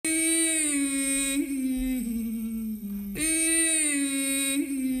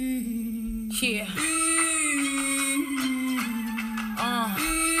Yeah.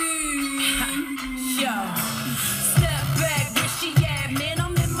 Yo. Step back, where she at? Man,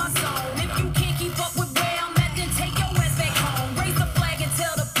 I'm in my zone. If you can't keep up with where I'm at, then take your ass back home. Raise the flag and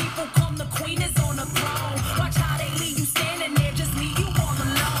tell the people, come, the queen is on the throne. Watch how they leave you standing there, just leave you all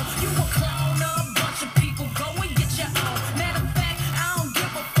alone. You a clone, a bunch of people, go and get your own. Matter of fact, I don't give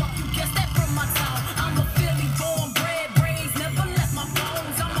a fuck, you guess that from my tone. I'm a Philly born, bred, raised, never left my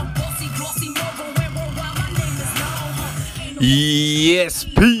bones. I'm a bossy, glossy, mogul, and worldwide my name is known. Yes,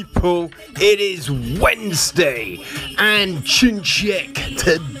 people, it is Wednesday, and Chinchek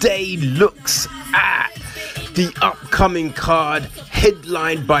today looks at the upcoming card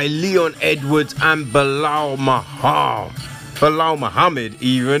headlined by Leon Edwards and Belal Muhammad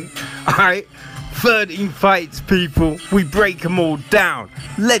even. Alright, 13 fights, people. We break them all down.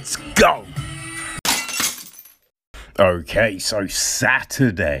 Let's go. Okay, so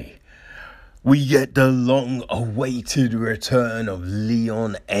Saturday, we get the long-awaited return of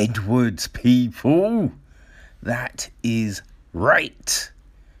Leon Edwards, people. That is right.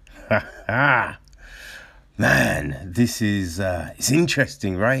 Man, this is it's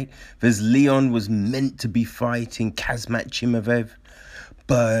interesting, right? Because Leon was meant to be fighting Kazmat Chimaev,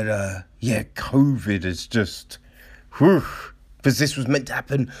 but COVID is just, because this was meant to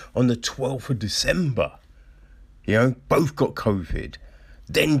happen on the 12th of December. You know, both got COVID.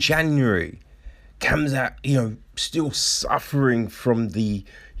 Then January, Khamzat, still suffering from the,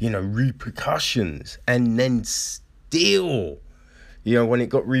 repercussions. And then still, when it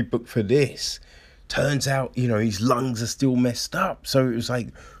got rebooked for this, turns out, his lungs are still messed up. So it was like,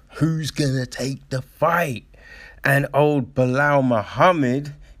 who's going to take the fight? And old Belal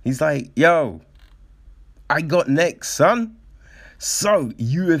Muhammad, he's like, yo, I got next, son. So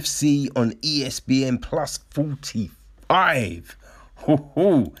UFC on ESPN plus 45.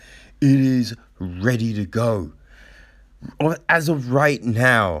 It is ready to go. As of right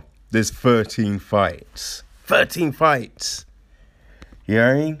now, there's 13 fights. 13 fights. You know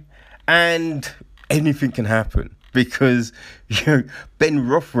what I mean? And anything can happen. Because, Ben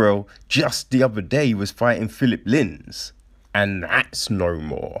Rothwell just the other day was fighting Philip Lins. And that's no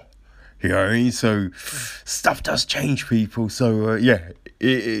more. You know what I mean? So, stuff does change, people. So,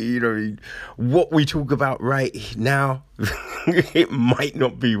 what we talk about right now, it might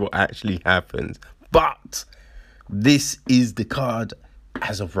not be what actually happens. But this is the card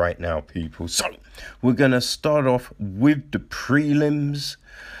as of right now, people. So, we're going to start off with the prelims,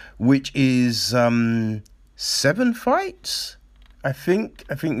 which is 7 fights, I think.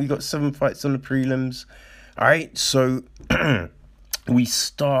 I think we got 7 fights on the prelims. All right, so we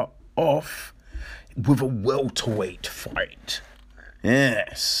start off with a welterweight fight.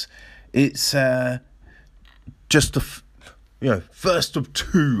 Yes, it's just the first of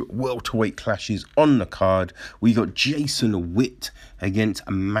 2 welterweight clashes on the card. We got Jason Witt against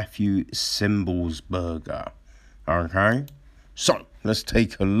Matthew Semelsberger. Okay, so let's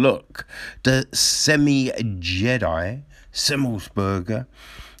take a look. The semi-Jedi Semelsberger,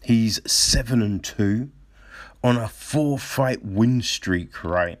 he's 7-2 on a 4-fight win streak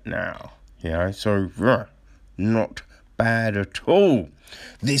right now. So not bad at all.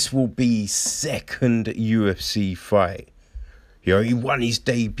 This will be second UFC fight. He won his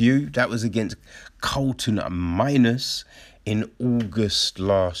debut. That was against Colton Minus in August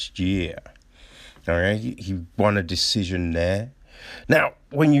last year. All right, he won a decision there. Now,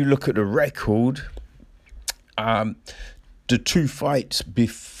 when you look at the record, the 2 fights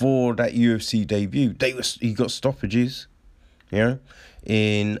before that UFC debut, he got stoppages.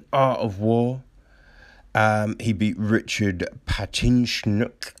 In Art of War, he beat Richard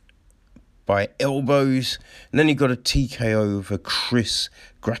Patinchnuk by elbows, and then he got a TKO over Chris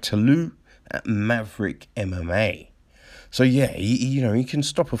Gratelou at Maverick MMA. So he can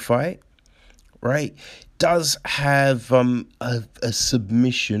stop a fight, right? Does have a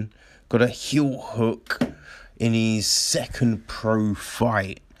submission, got a heel hook in his second pro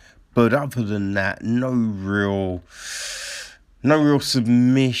fight, but other than that, no real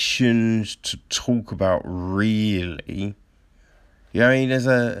submissions to talk about, really. There's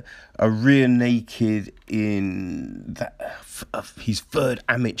a rear naked in his third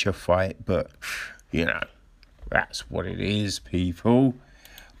amateur fight, but, that's what it is, people.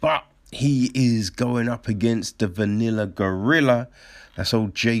 But he is going up against the Vanilla Gorilla. That's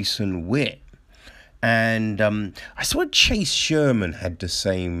old Jason Witt. And I saw Chase Sherman had the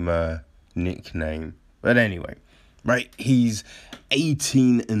same nickname. But anyway, right, he's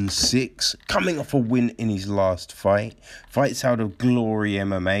 18-6, coming off a win in his last fight. Fights out of Glory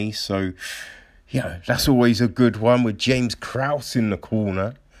MMA, so, that's always a good one with James Krause in the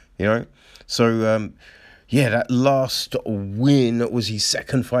corner. you know. So, yeah, that last win was his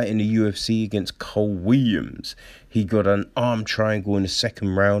second fight in the UFC against Cole Williams. He got an arm triangle in the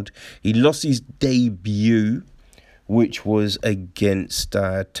second round. He lost his debut, which was against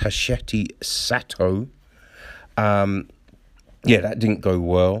Tasheti Sato. Yeah, that didn't go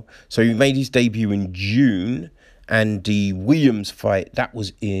well. So he made his debut in June, and the Williams fight, that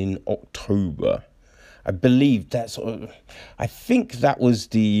was in October. I believe I think that was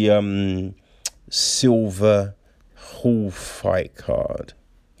the Silver Hall fight card.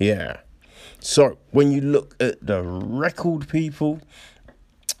 Yeah. So when you look at the record, people,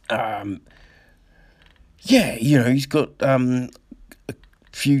 yeah, you know, he's got a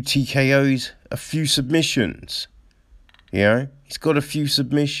few TKOs, a few submissions. You know, he's got a few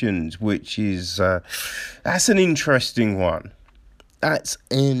submissions, which is that's an interesting one. That's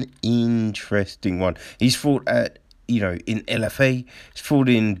an interesting one. He's fought at, you know, in LFA. He's fought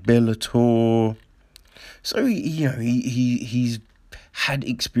in Bellator. So he's had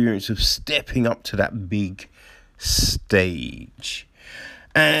experience of stepping up to that big stage,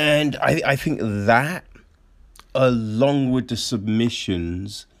 and I think that, along with the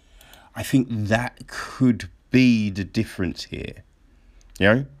submissions, I think that could be the difference here. You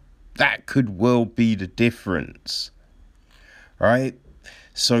know, that could well be the difference, right?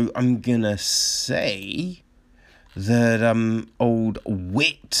 So I'm gonna say that old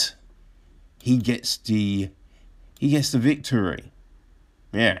Wit, he gets the victory.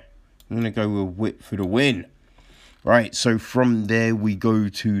 Yeah, I'm gonna go with Wit for the win. Right, so from there we go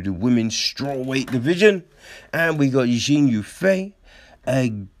to the women's strawweight division, and we got Jinh Yu Fei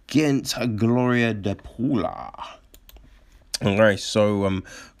against Gloria Depula. Alright, so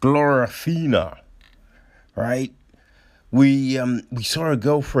Glorifina, right? We saw her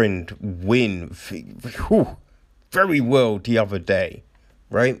girlfriend win very well the other day,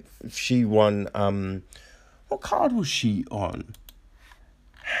 right? She won. What card was she on?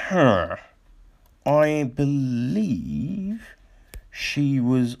 I believe she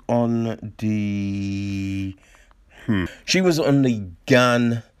was on the. She was on the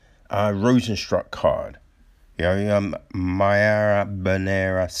Gun Rosenstruck card. You know, Mayara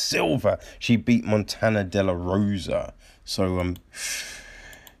Bonera Silva. She beat Montana De La Rosa. So,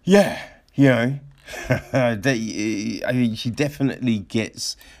 yeah, you know, I mean, she definitely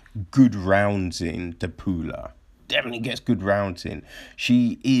gets good rounds in, Depula. Definitely gets good rounds in.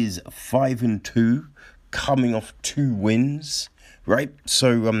 She is 5-2, coming off 2 wins, right?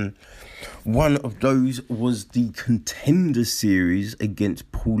 So, one of those was the Contender Series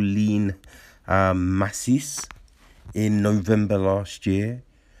against Pauline Massis in November last year,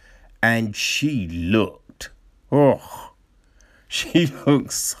 and she looked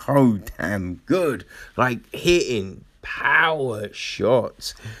so damn good, like hitting power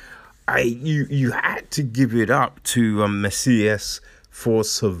shots. You had to give it up to Macias for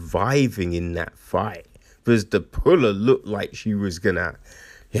surviving in that fight, because the puller looked like she was gonna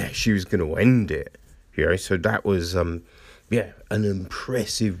end it. You know, so that was an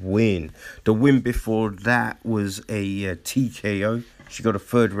impressive win. The win before that was a TKO. She got a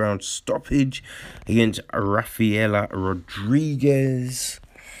 3rd round stoppage against Rafaela Rodriguez.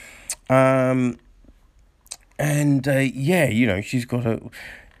 You know, she's got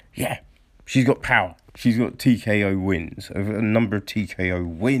power. She's got TKO wins, a number of TKO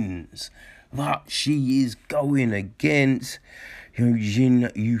wins. But she is going against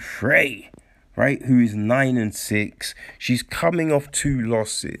Jinh Yu Fei, right, who is 9-6. She's coming off 2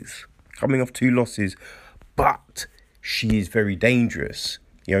 losses. But she is very dangerous.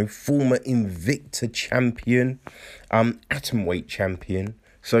 You know, former Invicta champion, atomweight champion.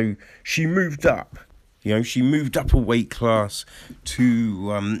 So she moved up. You know, she moved up a weight class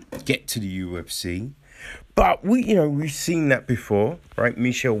to get to the UFC. But we've seen that before, right?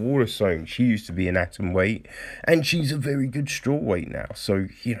 Michelle Waterstone, she used to be an atomweight, and she's a very good strawweight now. So,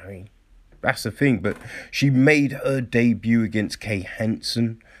 you know, that's the thing. But she made her debut against Kay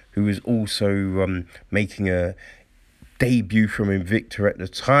Hansen, who was also making a debut from Invicta at the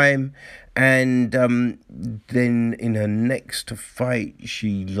time. And then in her next fight,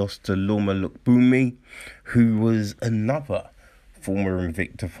 she lost to Loma Lookboonmee, who was another former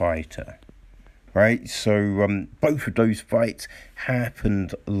Invicta fighter. Right, so both of those fights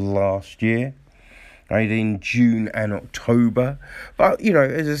happened last year, right, in June and October. But, you know,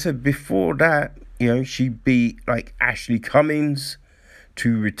 as I said before that, you know, she beat like Ashley Cummings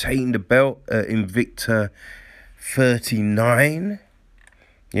to retain the belt at Invicta 39.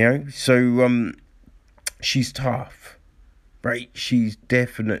 You know, so she's tough, right? She's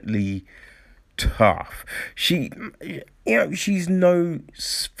definitely tough. She's no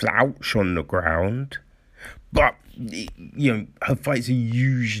slouch on the ground, but her fights are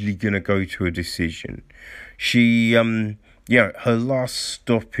usually gonna go to a decision. She her last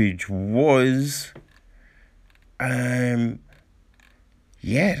stoppage was that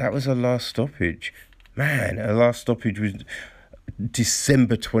was her last stoppage. Man, her last stoppage was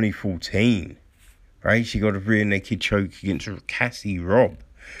December 2014. Right, she got a rear naked choke against Cassie Robb,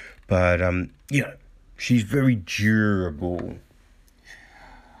 but she's very durable.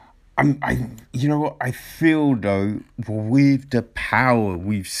 I feel though, with the power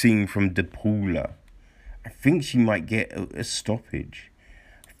we've seen from DePaula, I think she might get a stoppage.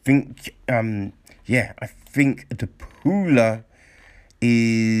 I think DePaula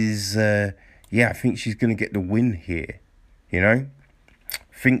is I think she's gonna get the win here.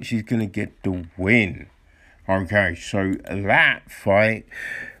 Think she's gonna get the win. Okay, so that fight.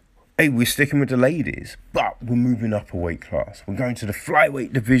 Hey, we're sticking with the ladies, but we're moving up a weight class. We're going to the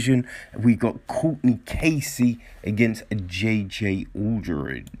flyweight division. We got Courtney Casey against JJ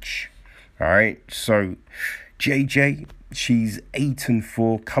Aldridge. All right, so JJ, she's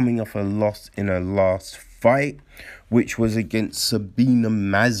 8-4, coming off a loss in her last fight, which was against Sabina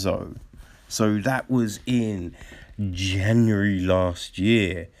Mazo. So that was in January last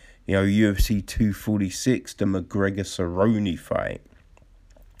year. UFC 246, the McGregor Cerrone fight.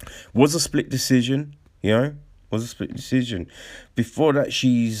 Was a split decision, Before that,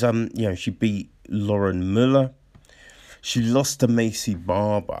 she's she beat Lauren Miller. She lost to Macy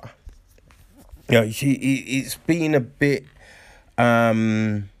Barber. It's been a bit up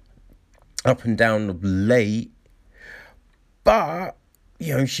and down of late, but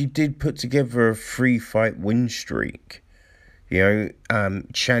she did put together a 3-fight win streak.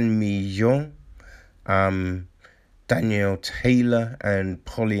 Chan Mi-yong, Danielle Taylor, and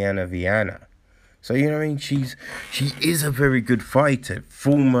Polyana Viana. So she is a very good fighter,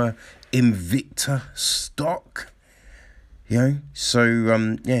 former Invicta stock.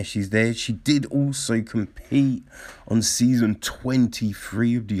 So she's there. She did also compete on season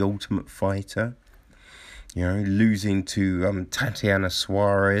 23 of The Ultimate Fighter. Losing to Tatiana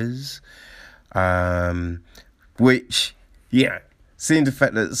Suarez, which, seeing the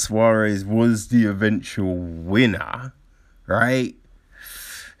fact that Suarez was the eventual winner, right?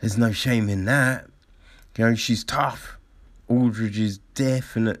 There's no shame in that. She's tough. Aldridge is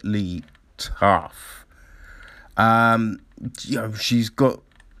definitely tough. She's got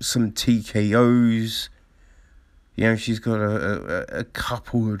some TKOs. She's got a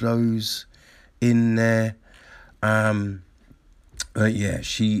couple of those in there. But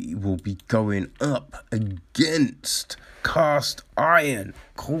she will be going up against cast iron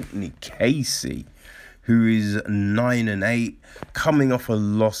Courtney Casey, who is 9-8, coming off a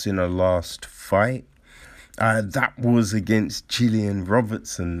loss in her last fight. That was against Gillian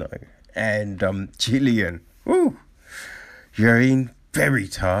Robertson though, and Gillian, very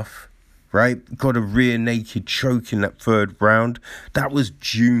tough, right? Got a rear naked choke in that third round. That was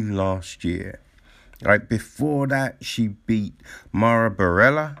June last year. Right, before that, she beat Mara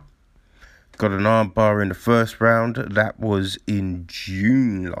Barella. Got an armbar in the first round. That was in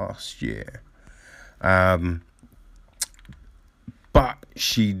June last year. But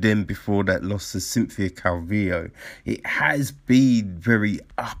she then, before that, lost to Cynthia Calvillo. It has been very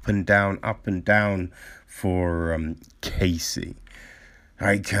up and down for Casey.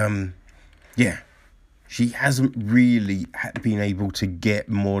 She hasn't really been able to get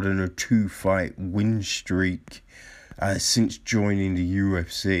more than a 2-fight win streak since joining the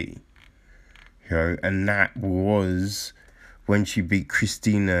UFC. And that was when she beat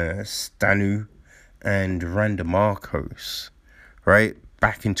Christina Stanu and Randa Marcos, right?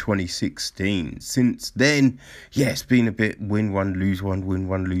 Back in 2016. Since then, it's been a bit win one, lose one, win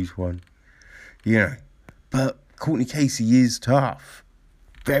one, lose one. But Courtney Casey is tough.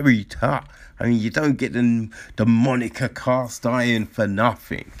 Very tough. You don't get the moniker cast iron for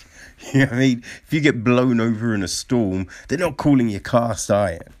nothing. If you get blown over in a storm, they're not calling you cast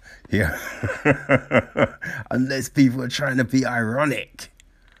iron. Unless people are trying to be ironic,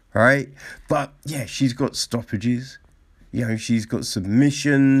 right? But she's got stoppages. She's got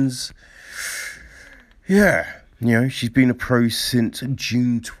submissions. She's been a pro since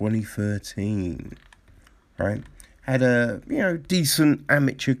June 2013, right? Had a decent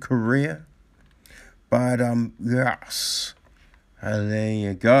amateur career. But, yes. There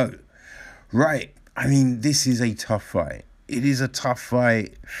you go. Right. This is a tough fight. It is a tough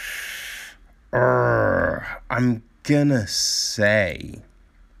fight. I'm gonna say...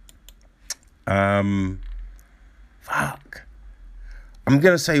 I'm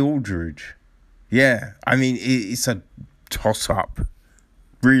gonna say Aldridge. Yeah, I mean, it's a toss-up.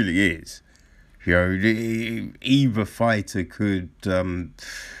 Really is. You know, either fighter could,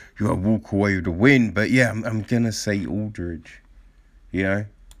 walk away with the win. But yeah, I'm going to say Aldridge. You know?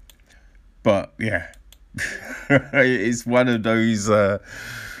 But yeah, it's one of those,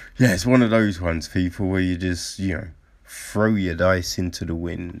 it's one of those ones, people, where you just, throw your dice into the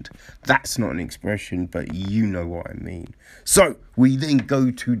wind. That's not an expression, but you know what I mean. So we then go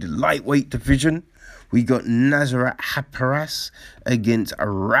to the lightweight division. We got Nasrat Haqparast against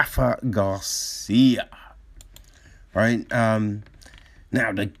Rafa Garcia. Right? Now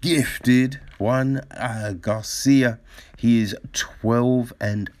the gifted one, Garcia, he is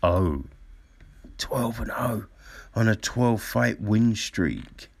 12-0. 12-0 on a 12-fight win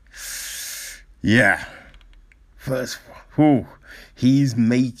streak. Yeah. He's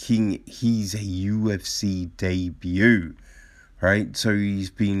making his UFC debut, right? So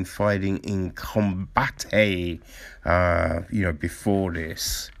he's been fighting in Combate, before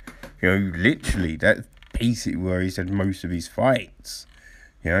this. Literally, that's basically where he's had most of his fights,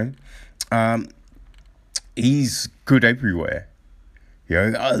 He's good everywhere.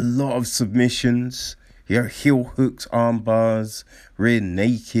 A lot of submissions, heel hooks, arm bars, rear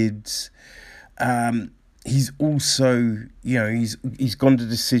nakeds. He's also, he's gone to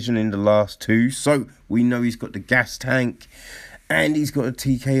decision in the last two. So we know he's got the gas tank and he's got a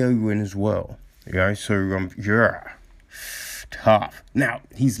TKO win as well. Tough. Now,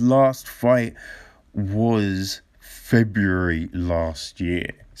 his last fight was February last year.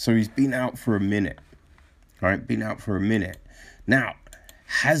 So he's been out for a minute. Right? Now,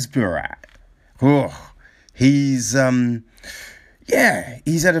 Haqparast. He's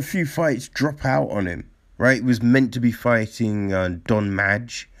had a few fights drop out on him. Right, he was meant to be fighting Don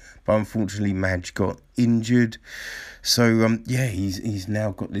Madge, but unfortunately Madge got injured. So he's now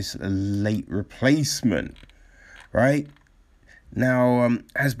got this late replacement. Right now,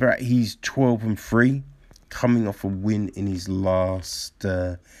 Haqparast, he's 12-3, coming off a win in his last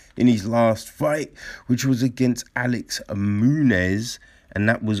fight, which was against Alex Muniz, and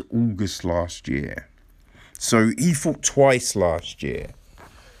that was August last year. So he fought twice last year.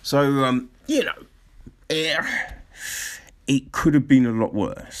 So it could have been a lot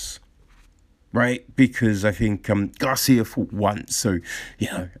worse, right? Because I think Garcia fought once. So,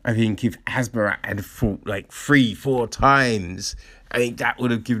 I think if Haqparast had fought like 3-4 times, I think that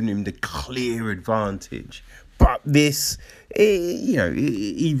would have given him the clear advantage. But this, it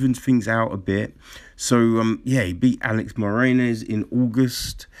evens things out a bit. So, he beat Alex Morales in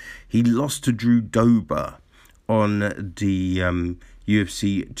August. He lost to Drew Dober on the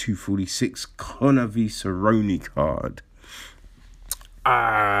UFC 246 Conor v. Cerrone card.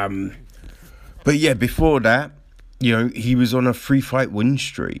 But before that, he was on a 3-fight win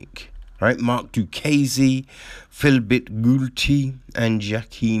streak, right? Mark Ducasse, Philbert Gulti, and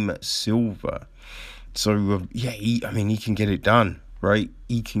Joaquim Silva. So, he can get it done, right?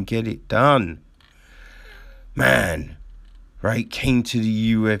 He can get it done. Man, right? Came to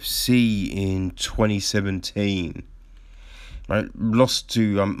the UFC in 2017. Right, lost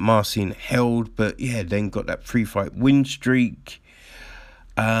to Marcin Held, but then got that 3-fight win streak.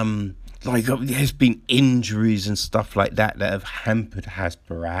 There's been injuries and stuff like that have hampered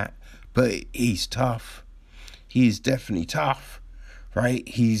Haqparast, but he's tough. He is definitely tough, right?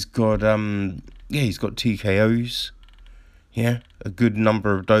 He's got he's got TKOs, a good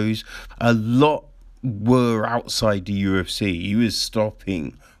number of those. A lot were outside the UFC. He was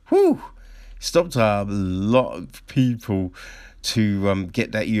stopping. Stopped a lot of people to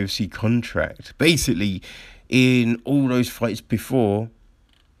get that UFC contract. Basically, in all those fights before,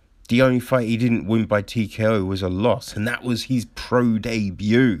 the only fight he didn't win by TKO was a loss, and that was his pro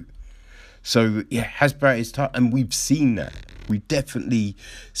debut. So, Haqparast is tough, and we've seen that. We've definitely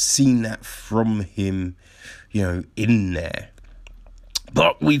seen that from him, in there.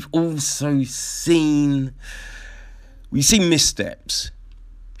 But we've also seen missteps.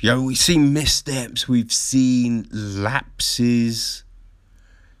 We've seen missteps. We've seen lapses.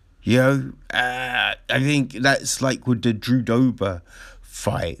 I think that's like with the Drew Dober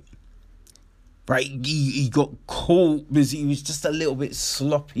fight. Right? He got caught because he was just a little bit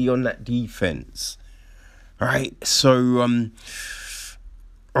sloppy on that defense. Right? So,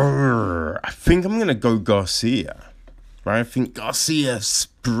 I think I'm going to go Garcia. Right? I think Garcia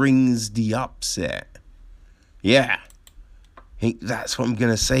springs the upset. Yeah. I think that's what I'm going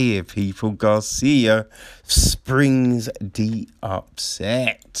to say here, people. Garcia springs the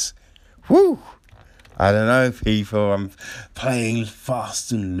upset. Woo! I don't know, people. I'm playing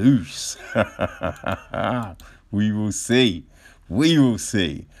fast and loose. We will see.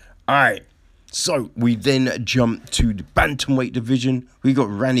 All right. So we then jump to the bantamweight division. We got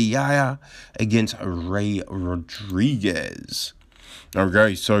Rani Yahya against Ray Rodriguez.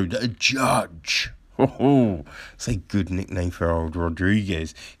 Okay, so the judge. It's a good nickname for old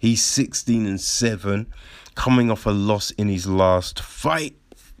Rodriguez. He's 16-7, coming off a loss in his last fight.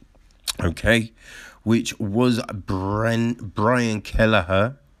 Okay, which was Brian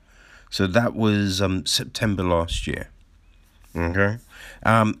Kelleher. So that was September last year. Okay,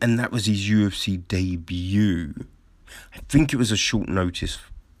 and that was his UFC debut. I think it was a short notice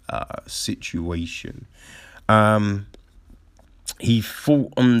situation. He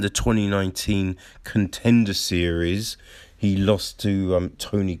fought on the 2019 Contender Series. He lost to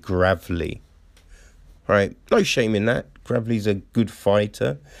Tony Gravely. Right, no shame in that. Gravely's a good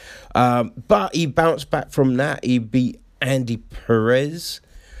fighter. But he bounced back from that. He beat Andy Perez,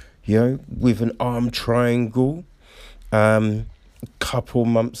 with an arm triangle. Couple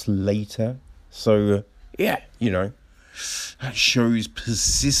months later. So, that shows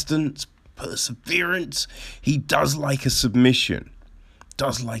persistence, perseverance. He does like a submission.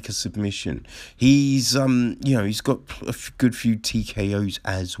 He's, he's got a good few TKOs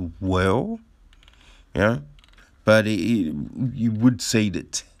as well. Yeah. But you would say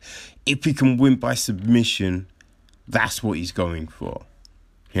that if he can win by submission, that's what he's going for.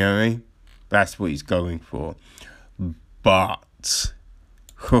 You know what I mean? That's what he's going for. But,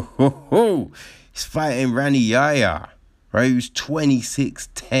 he's fighting Rani Yahya, right? He was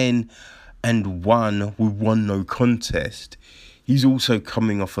 26-10-1 with 1 no contest. He's also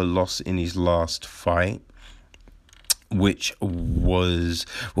coming off a loss in his last fight, which was,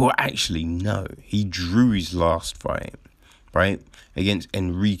 he drew his last fight, right? Against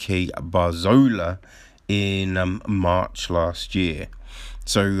Enrique Barzola in March last year.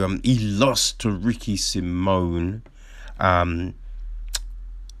 So he lost to Ricky Simone in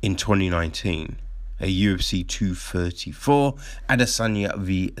 2019, a UFC 234, Adesanya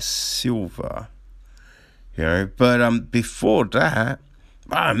v Silva. But before that,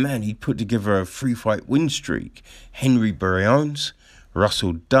 he put together a 3-fight win streak. Henry Barrios,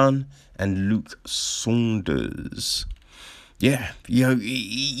 Russell Dunn, and Luke Saunders. Yeah,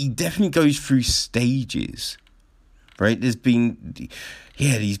 he definitely goes through stages, right? There's been,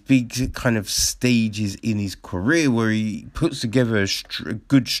 these big kind of stages in his career where he puts together a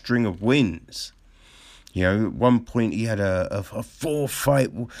good string of wins. At one point he had a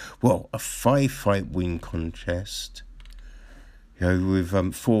 5-fight win contest.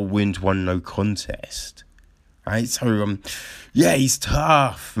 With 4 wins, 1 no contest. Right, so he's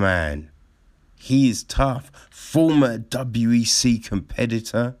tough, man. He is tough. Former WEC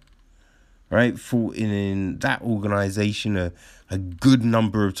competitor, right? Fought in that organization a good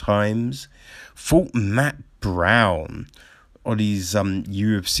number of times. Fought Matt Brown on his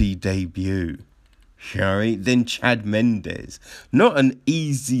UFC debut. Then Chad Mendes. Not an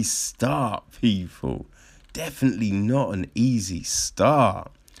easy start, people. Definitely not an easy start.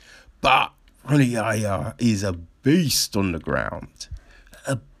 But Rani Yahya is a beast on the ground.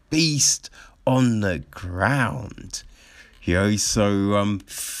 A beast on the ground. So I'm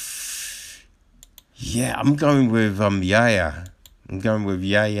going with Yahya. I'm going with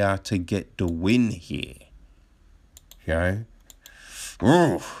Yahya to get the win here. It's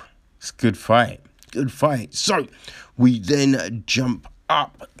a good fight. Good fight. So we then jump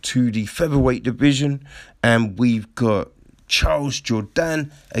up to the featherweight division, and we've got Charles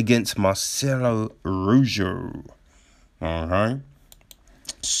Jourdain against Marcelo Rojo.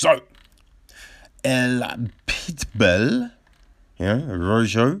 So El Pitbull,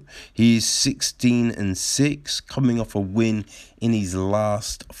 Rojo, he's 16-6, coming off a win in his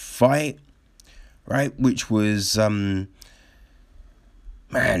last fight, right, which was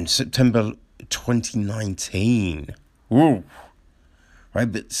September 2019. Whoa. Right,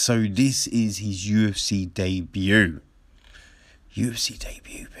 but so this is his UFC debut.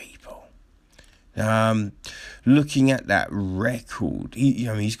 People. Looking at that record,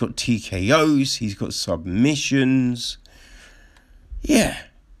 he's got TKOs, he's got submissions. Yeah,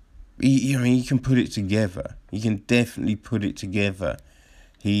 he can put it together. He can definitely put it together.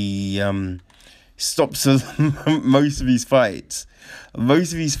 He stops most of his fights.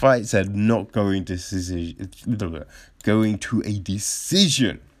 Most of his fights are not going to a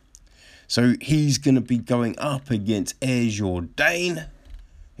decision. So he's going to be going up against Jourdain.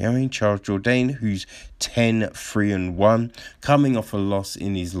 Charles Jourdain, who's 10-3-1, coming off a loss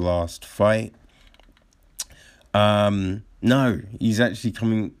in his last fight. No, he's actually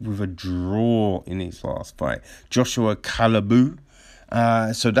coming with a draw in his last fight. Joshua Calabu.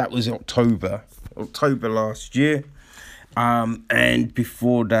 So that was October last year. And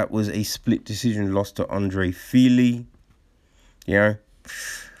before that was a split decision loss to Andre Fili. You know,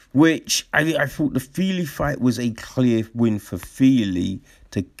 which I thought the Fili fight was a clear win for Fili.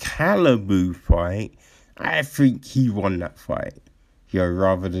 The Calibu fight, I think he won that fight. You know,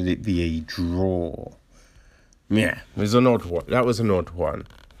 rather than it be a draw. Yeah, it was an odd one. That was an odd one.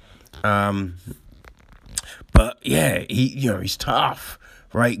 But yeah, he's tough,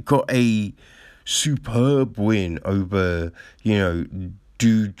 right? Got a superb win over,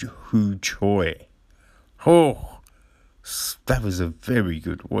 Doo Ho Choi. Oh, that was a very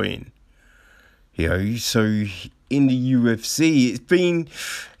good win. So in the UFC, it's been,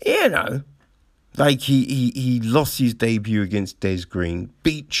 like he lost his debut against Des Green,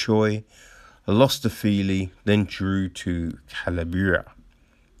 beat Choi, lost to Fili, then drew to Calabria.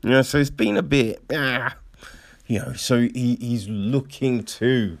 So it's been a bit, so he's looking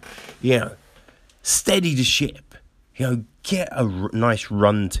to, steady the ship, get a nice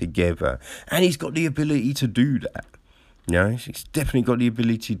run together. And he's got the ability to do that. He's definitely got the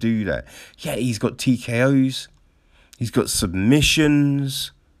ability to do that. Yeah, he's got TKOs. He's got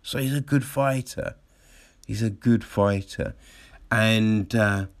submissions. So he's a good fighter.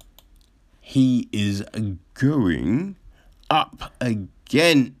 And he is going up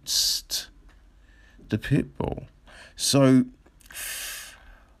against the Pitbull. So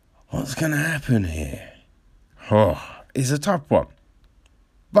what's going to happen here? Oh, it's a tough one.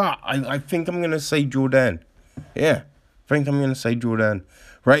 But I think I'm going to say Jordan. Yeah, I think I'm going to say Jordan.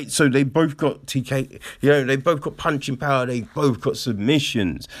 Right, so they both got TK, they both got punching power, they both got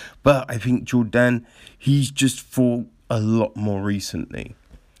submissions. But I think Jordan, he's just fought a lot more recently.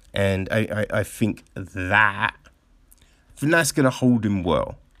 And I think that's going to hold him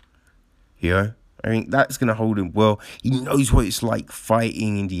well. I think that's going to hold him well. He knows what it's like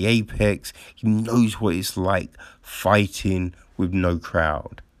fighting in the Apex. He knows what it's like fighting with no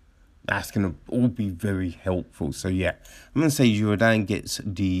crowd. That's going to all be very helpful. So, yeah, I'm going to say Jordan gets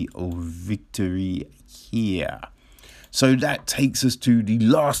the victory here. So that takes us to the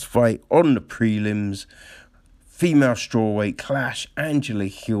last fight on the prelims. Female strawweight clash, Angela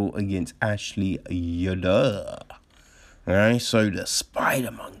Hill against Ashley Yoder. Alright, so the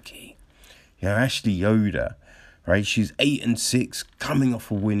Spider Monkey. Ashley Yoder. Right, she's 8-6, coming off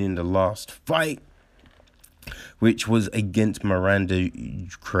a win in the last fight, which was against Miranda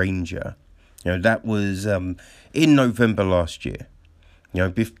Granger. That was in November last year.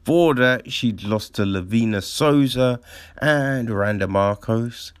 Before that, she'd lost to Lavina Souza and Randa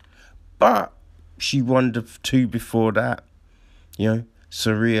Marcos. But she won the two before that.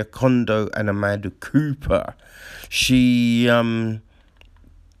 Saria Kondo and Amanda Cooper. She,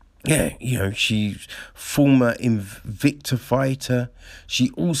 she's former Invicta fighter. She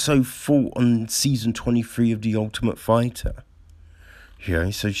also fought on season 23 of The Ultimate Fighter.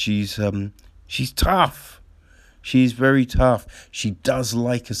 So she's tough. She's very tough. She does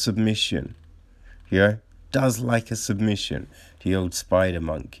like a submission. The old Spider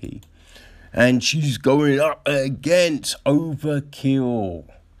Monkey. And she's going up against Overkill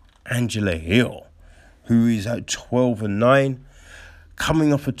Angela Hill, who is at 12-9,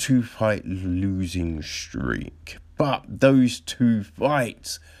 coming off a 2-fight losing streak. But those 2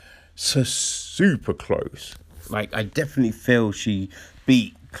 fights are super close. Like, I definitely feel she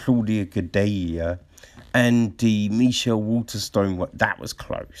beat Claudia Gadelha, and the Michelle Waterstone, that was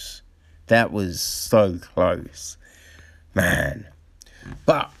close. That was so close. Man.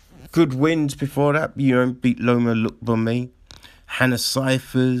 But good wins before that. Beat Loma Lookboonmee, Hannah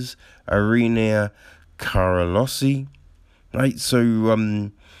Cyphers, Irina Karolossi. Right,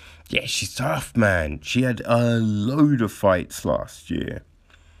 so, she's tough, man. She had a load of fights last year.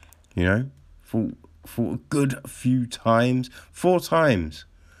 Fought a good few times. 4 times.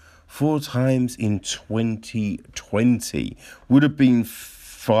 4 times in 2020. Would have been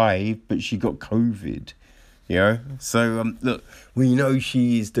 5, but she got COVID. So, look, we know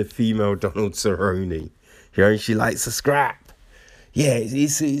she is the female Donald Cerrone. She likes to scrap. Yeah,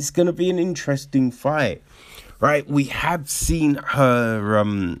 it's going to be an interesting fight. Right, we have seen her,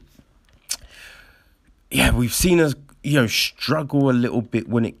 we've seen her, struggle a little bit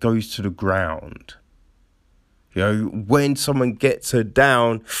when it goes to the ground. When someone gets her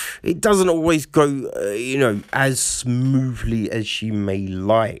down, it doesn't always go, as smoothly as she may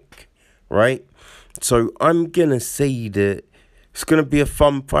like, right? So I'm going to say that it's going to be a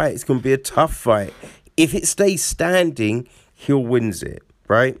fun fight. It's going to be a tough fight. If it stays standing, Hill wins it,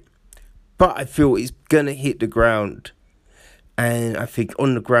 right? But I feel it's going to hit the ground. And I think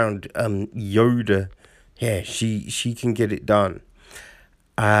on the ground, Yoda, she can get it done.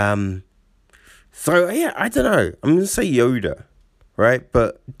 So, yeah, I don't know. I'm going to say Yoda, right?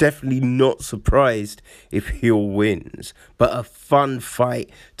 But definitely not surprised if Hill wins. But a fun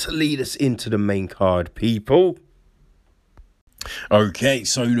fight to lead us into the main card, people. Okay,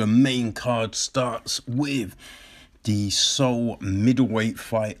 so the main card starts with the sole middleweight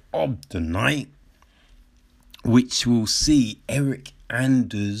fight of the night, which will see Eryk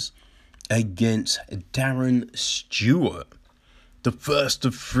Anders against Darren Stewart, the first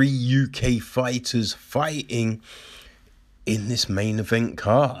of 3 UK fighters fighting in this main event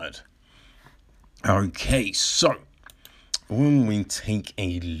card. Okay, so when we take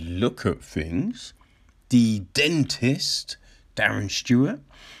a look at things, the dentist, Darren Stewart,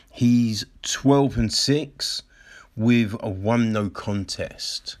 he's 12-6 with a 1 no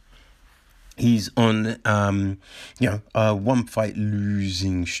contest. He's on a 1 fight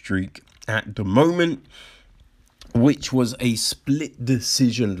losing streak at the moment, which was a split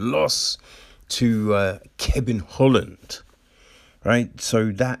decision loss to Kevin Holland, right?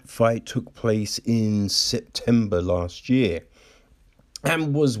 So that fight took place in September last year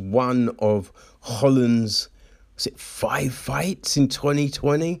and was one of Holland's, 5 fights in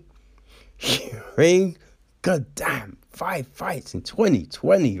 2020? God damn, 5 fights in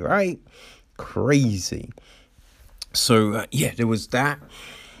 2020, right? Crazy. So, there was that,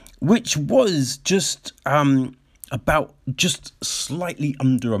 which was just just slightly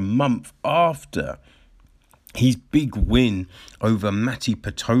under a month after his big win over Matti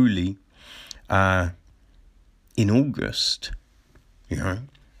Patoli in August,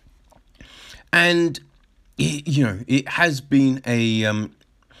 and it has been a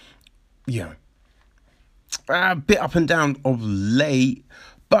bit up and down of late,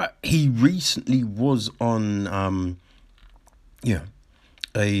 but he recently was on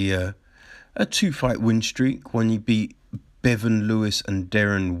a 2 fight win streak when he beat Bevan Lewis and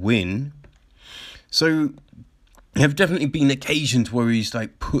Darren Wynn. So there have definitely been occasions where he's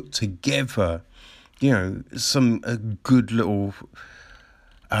put together, some good little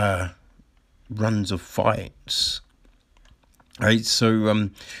runs of fights. Right, so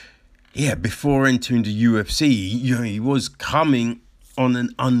before entering the UFC, he was coming on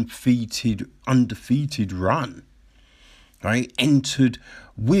an undefeated run. Right, entered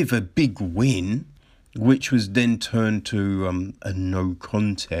with a big win, which was then turned to a no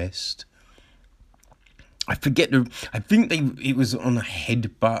contest. I think it was on a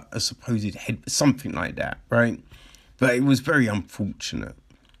headbutt, a supposed head, something like that, right? But it was very unfortunate.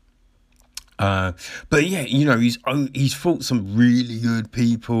 But yeah, he's fought some really good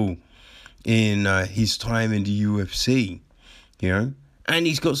people in his time in the UFC, and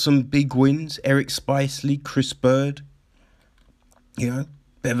he's got some big wins: Eric Spicely, Chris Bird,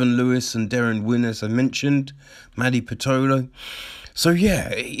 Bevan Lewis and Darren Wynn, as I mentioned, Matti Patolo. So yeah,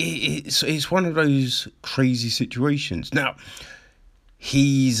 it's one of those crazy situations. Now,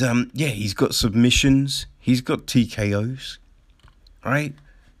 he's got submissions, he's got TKOs, right?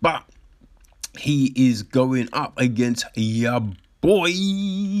 But he is going up against your boy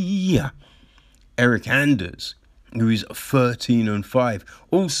Eryk Anders, who is 13-5.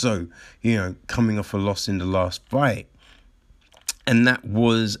 Also, coming off a loss in the last fight. And that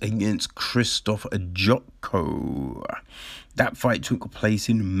was against Krzysztof Jotko. That fight took place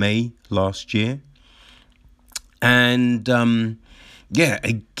in May last year. And,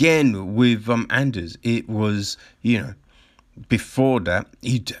 again, with Anders, it was, before that,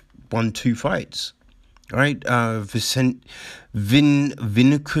 he'd won 2 fights, right?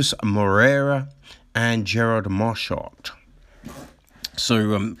 Vinicus Moreira and Gerard Marchart.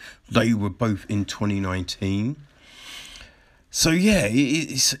 So they were both in 2019. So yeah,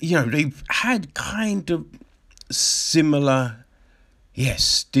 it's they've had kind of similar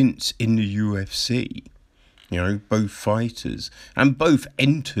stints in the UFC. Both fighters, and both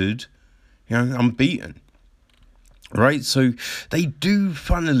entered unbeaten. Right? So they do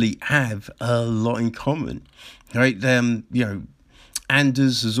funnily have a lot in common. Right?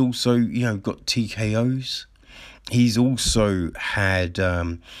 Anders has also, got TKOs. He's also had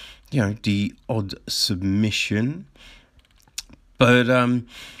the odd submission. But, I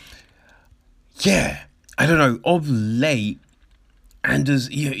don't know, of late, Anders,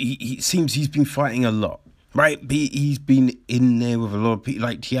 he seems he's been fighting a lot, right? He's been in there with a lot of people,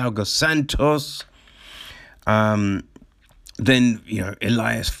 like Thiago Santos, then,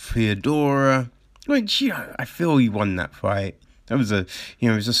 Elias Theodora, which, I feel he won that fight. That was it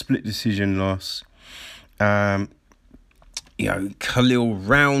was a split decision loss. Khalil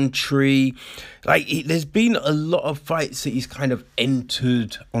Roundtree. There's been a lot of fights that he's kind of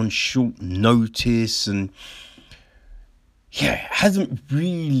entered on short notice, and hasn't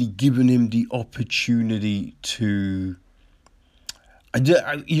really given him the opportunity to,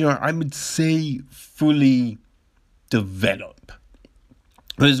 I would say fully develop.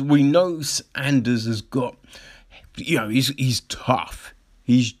 Because we know Sanders has got, he's tough,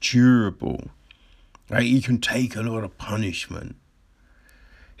 he's durable, right? He can take a lot of punishment.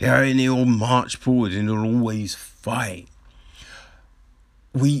 And he'll march forward and he'll always fight.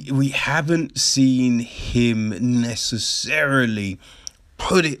 We haven't seen him necessarily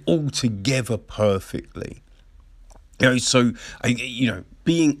put it all together perfectly. So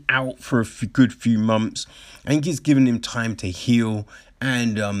being out for a good few months, I think it's given him time to heal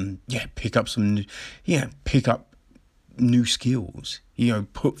and pick up new skills.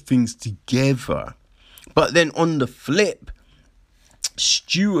 Put things together. But then on the flip,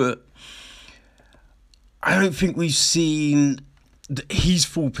 Stewart, I don't think we've seen his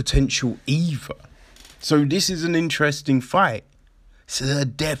full potential either. So this is an interesting fight. It's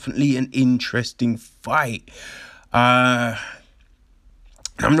definitely an interesting fight. I'm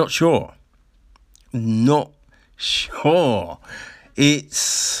not sure.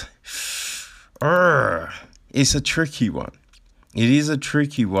 It's a tricky one. It is a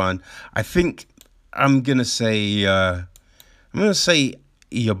tricky one. I think I'm gonna say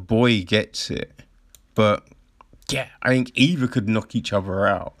your boy gets it, but yeah, I think either could knock each other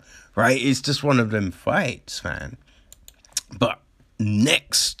out, right? It's just one of them fights, man. But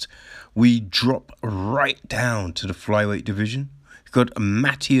next, we drop right down to the flyweight division. We've got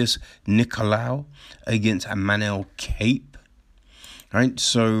Matheus Nicolau against Manel Kape. Right,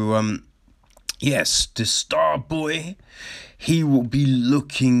 so yes, the star boy, he will be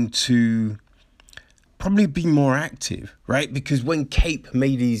looking to probably be more active, right? Because when Kape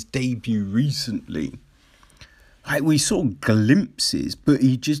made his debut recently, we saw glimpses, but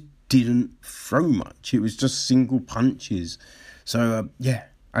he just didn't throw much. It was just single punches. So,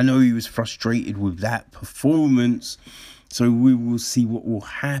 I know he was frustrated with that performance. So we will see what will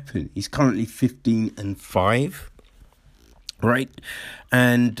happen. He's currently 15-5, right?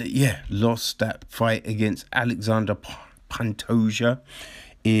 And, lost that fight against Alexander Pantoja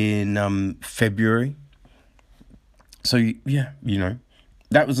in February. So,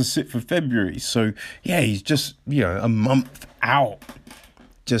 that was a sit for February. So, he's just, a month out.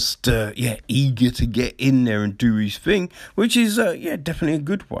 Just, eager to get in there and do his thing, which is, definitely a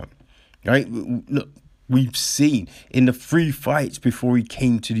good one, right? Look, we've seen in the 3 fights before he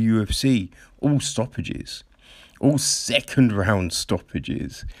came to the UFC, all stoppages, all second round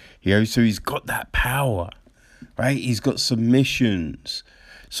stoppages, so he's got that power, right? He's got submissions.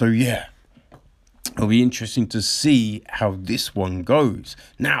 So, it'll be interesting to see how this one goes.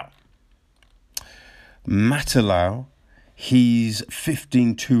 Now, Nicolau, he's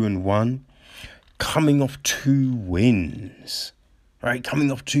 15-2-1, coming off 2 wins, right? So,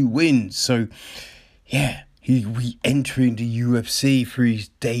 we entering the UFC for his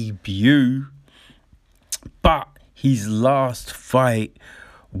debut, but his last fight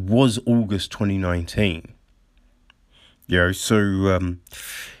was August 2019. So,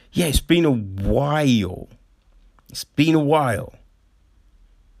 it's been a while.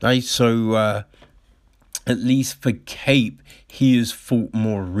 Right? So, at least for Kape, he has fought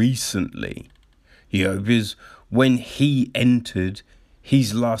more recently. Because when he entered,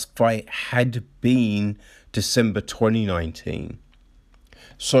 his last fight had been December 2019.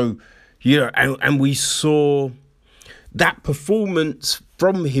 So, and we saw that performance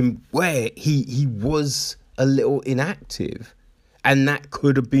from him where he was a little inactive. And that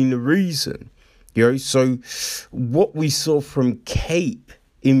could have been the reason. So what we saw from Kape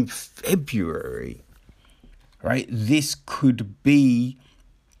in February, right? This could be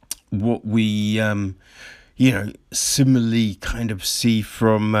what we, similarly kind of see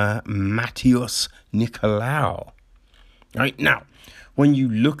from Matheus Nicolau. Right now, when you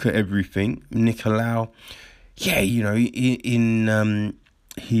look at everything, Nicolau, in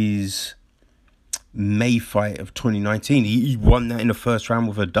his May fight of 2019, he won that in the first round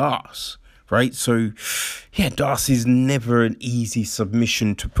with a Das. Right, so Das is never an easy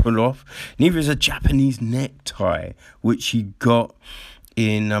submission to pull off. Neither is a Japanese necktie, which he got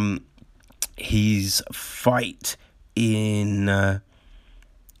in his fight in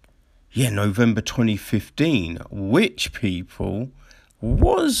November 2015, which people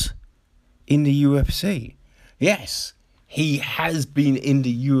was in the UFC. Yes, he has been in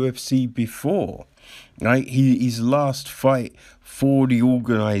the UFC before. Right, his last fight for the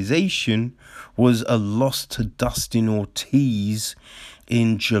organization was a loss to Dustin Ortiz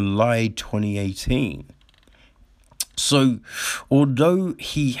in July 2018. So, although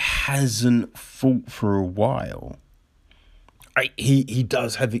he hasn't fought for a while, he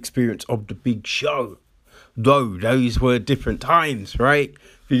does have experience of the big show, though those were different times, right?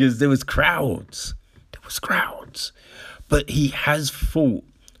 Because there was crowds, but he has fought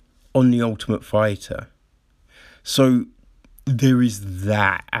on The Ultimate Fighter, so there is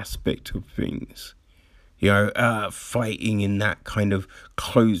that aspect of things, fighting in that kind of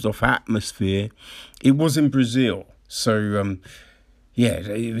closed off atmosphere. It was in Brazil, so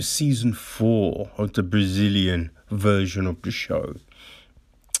it was season 4 of the Brazilian version of the show.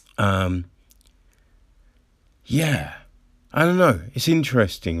 I don't know. It's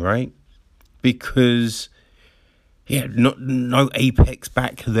interesting, right? Because no Apex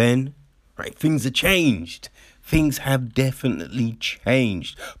back then, right? Things have changed. Things have definitely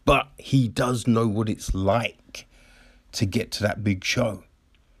changed, but he does know what it's like to get to that big show,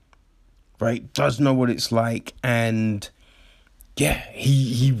 right? Does know what it's like, and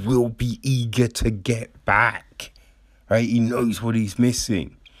he will be eager to get back, right? He knows what he's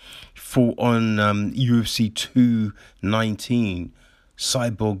missing. He fought on UFC 219,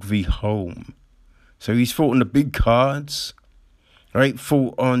 Cyborg v. Holm. So he's fought on the big cards, right?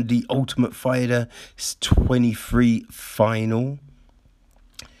 Fought on the Ultimate Fighter 23 final.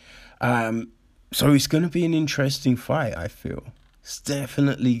 So it's going to be an interesting fight, I feel. It's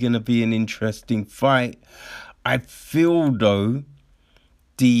definitely going to be an interesting fight. I feel, though,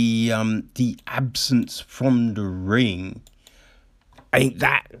 the absence from the ring, I think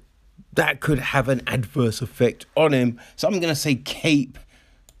that could have an adverse effect on him. So I'm going to say Cape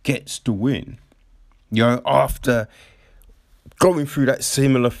gets the win. After going through that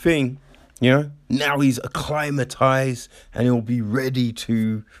similar thing, now he's acclimatized and he'll be ready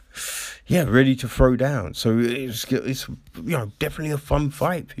to throw down. So it's definitely a fun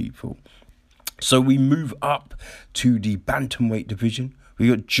fight, people. So we move up to the bantamweight division. We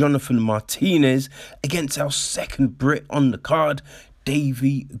got Jonathan Martinez against our second Brit on the card,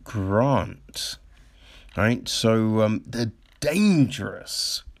 Davy Grant. All right, so the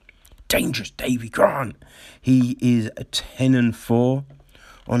dangerous Davy Grant. He is 10-4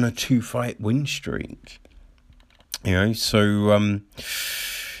 on a 2-fight win streak. So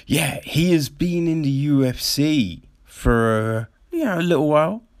he has been in the UFC for a little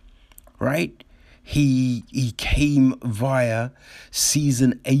while, right? He came via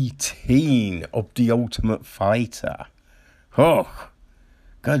season 18 of The Ultimate Fighter. Oh,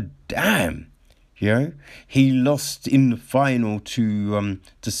 god damn. He lost in the final to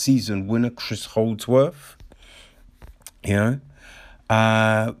the season winner, Chris Holdsworth.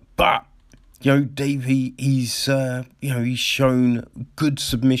 But Davey, he's shown good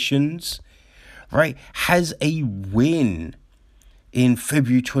submissions, right? Has a win in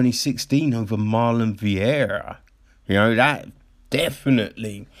February 2016 over Marlon Vieira. That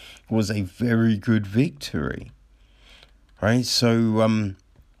definitely was a very good victory, right? So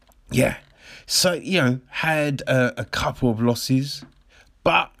had a couple of losses,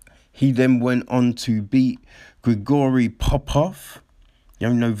 but he then went on to beat Grigory Popov,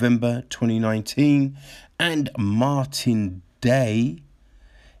 November 2019, and Martin Day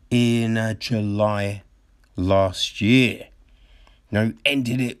in July last year.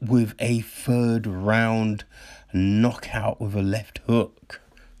 Ended it with a 3rd round knockout with a left hook.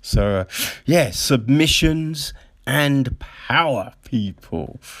 So, submissions and power,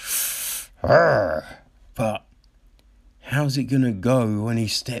 people. But how's it going to go when he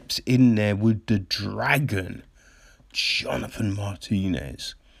steps in there with the Dragon, Jonathan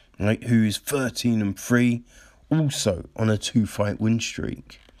Martinez, right, who is 13-3, also on a 2-fight win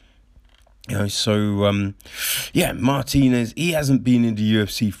streak? Martinez, he hasn't been in the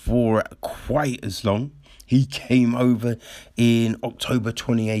UFC for quite as long. He came over in October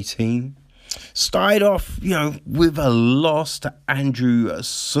 2018. Started off, with a loss to Andrew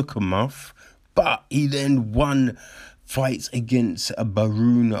Sukumov, but he then won fights against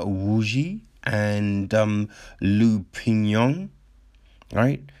Barun Wuji and Lu Pignon,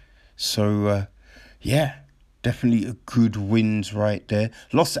 right? So, definitely a good wins right there.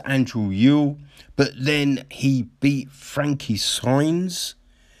 Lost to Andrew Yule, but then he beat Frankie Saenz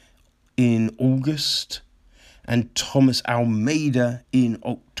in August and Thomas Almeida in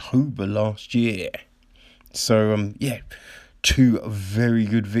October last year. So, 2 very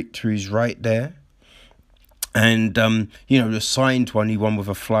good victories right there. And, the Saenz one, he won with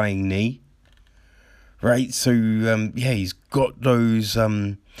a flying knee. Right, so, he's got those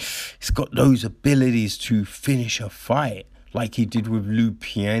abilities to finish a fight, like he did with Lu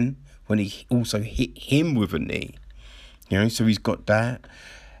Pien when he also hit him with a knee. So he's got that.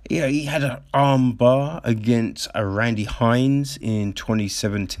 He had an arm bar against Randy Hines in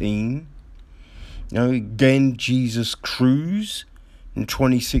 2017. Again, Jesus Cruz in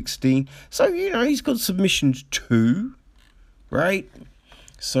 2016. So, he's got submissions too, right?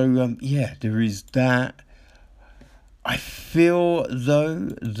 So, there is that. I feel, though,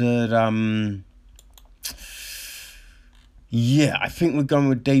 that, I think we're going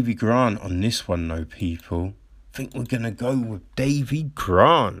with Davy Grant on this one, though, people. I think we're going to go with Davy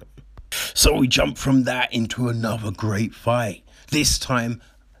Grant. So we jump from that into another great fight. This time,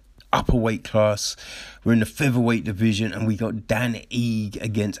 upper weight class. We're in the featherweight division, and we got Dan Ige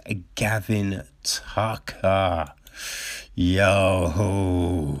against Gavin Tucker.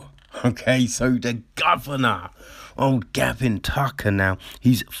 Yo. Okay, so the governor, old Gavin Tucker now,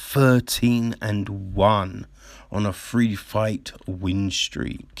 he's 13-1 on a 3-fight win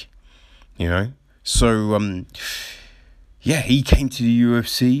streak. So, he came to the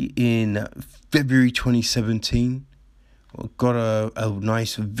UFC in February 2017. Got a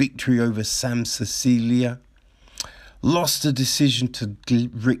nice victory over Sam Cecilia. Lost the decision to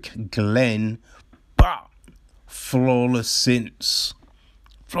Rick Glenn, but flawless since.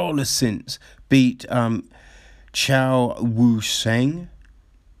 Beat Chao Wu Seng,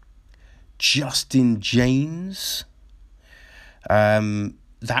 Justin James.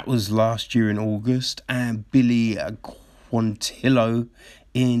 That was last year in August, and Billy Quantillo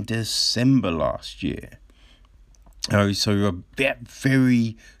in December last year. So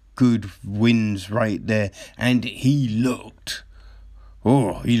very good wins right there, and he looked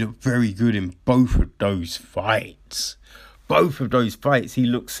very good in both of those fights. He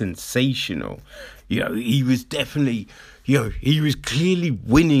looked sensational. He was definitely, he was clearly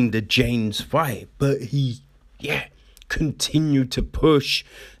winning the James fight, but he, continued to push,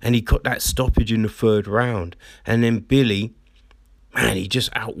 and he got that stoppage in the 3rd round. And then Billy, man, he just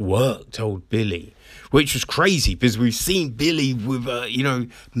outworked old Billy, which was crazy because we've seen Billy with,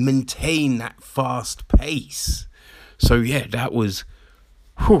 maintain that fast pace. So, that was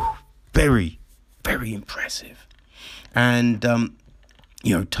very, very impressive. And,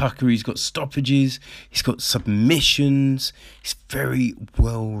 Tucker, he's got stoppages, he's got submissions, he's very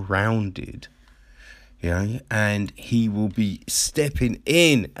well-rounded, and he will be stepping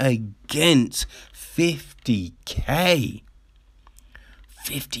in against 50K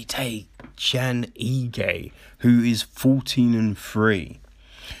Dan Ige, who is 14-3.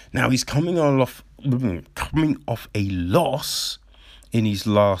 Now, he's coming off a loss in his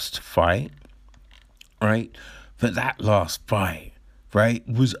last fight, right? But that last fight, right,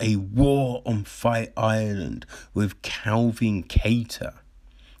 was a war on Fight Island with Calvin Kattar.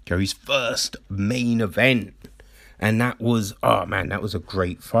 His first main event. And that was a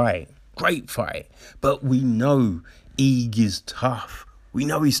great fight. But we know Ige is tough. We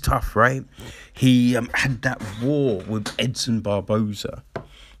know he's tough, right? He had that war with Edson Barboza,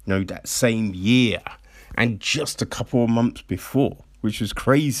 that same year. And just a couple of months before, which was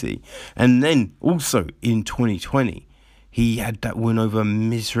crazy. And then also in 2020, he had that win over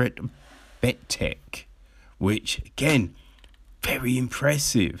Misret Betek, which, again, very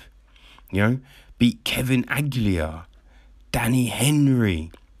impressive. Beat Kevin Aguilar, Danny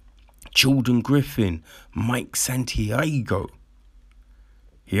Henry, Jordan Griffin, Mike Santiago.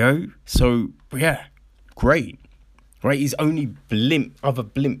 So, great. Right, his only other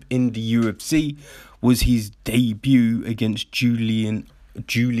blimp in the UFC was his debut against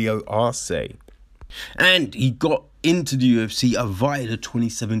Julio Arce. And he got into the UFC via the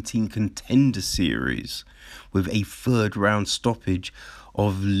 2017 Contender Series with a 3rd round stoppage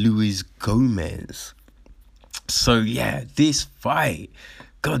of Luis Gomez. So, this fight,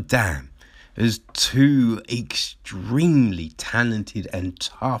 goddamn, there's 2 extremely talented and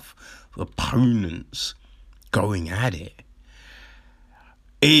tough opponents going at it.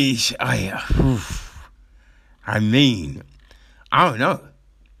 I don't know.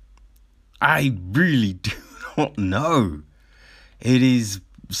 I really do not know. It is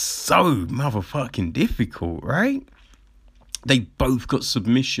so motherfucking difficult, right? They both got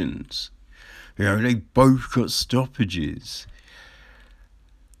submissions. They both got stoppages.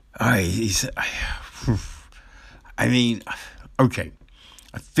 Okay.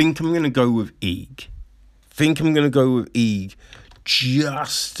 I think I'm going to go with Ige.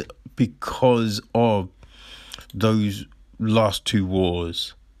 Just because of those last 2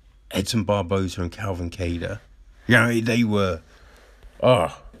 wars. Edson Barboza and Calvin Kattar. They were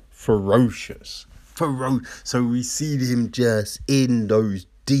ferocious. So we see him just in those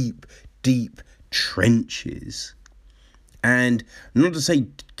deep trenches. And not to say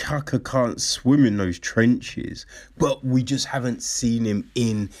Tucker can't swim in those trenches, but we just haven't seen him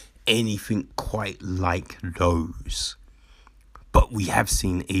in anything quite like those. But we have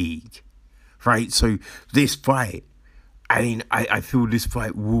seen Ige. right? So this fight, I mean, I feel this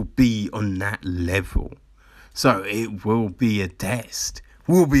fight will be on that level. So it will be a test.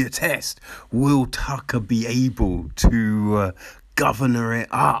 Will Tucker be able to governor it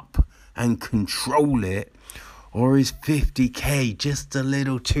up and control it? Or is 50k just a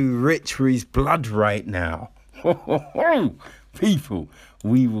little too rich for his blood right now? People,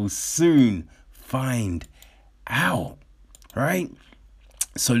 we will soon find out, right?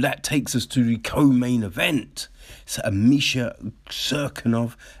 So that takes us to the co-main event. So Misha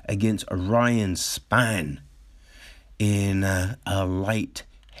Cirkunov against Ryan Spann in a light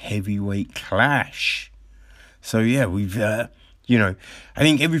heavyweight clash. So yeah, we've, I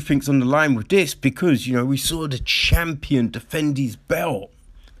think everything's on the line with this because, we saw the champion defend his belt,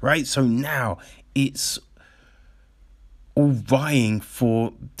 right? So now it's all vying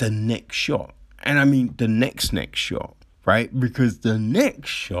for the next shot. And I mean the next shot, right? Because the next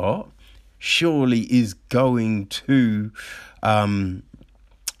shot surely is going to,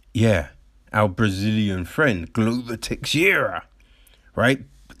 our Brazilian friend, Glover Teixeira, right?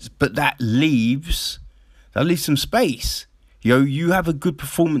 But that leaves some space. You have a good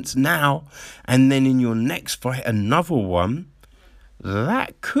performance now, and then in your next fight, another one,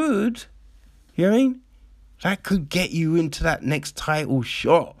 that could, that could get you into that next title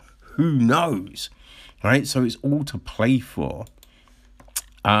shot. Who knows, right? So it's all to play for.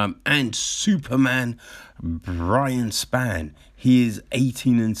 And Superman Ryan Spann, he is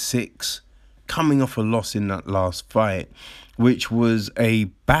 18-6, coming off a loss in that last fight, which was a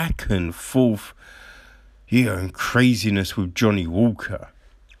back and forth, and craziness with Johnny Walker,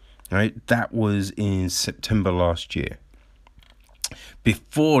 right? That was in September last year.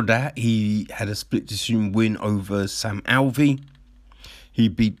 Before that, he had a split decision win over Sam Alvey. He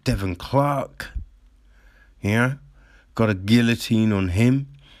beat Devin Clark. Got a guillotine on him.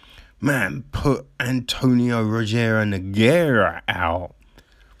 Man, put Antonio Rogério Nogueira out,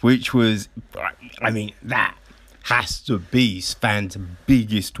 which was, that has to be Spann's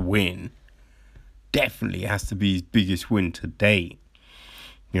biggest win. Definitely has to be his biggest win to date.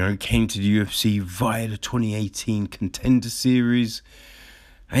 Came to the UFC via the 2018 Contender Series.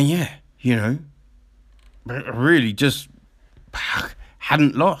 And really just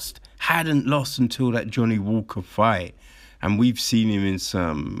hadn't lost until that Johnny Walker fight. And we've seen him in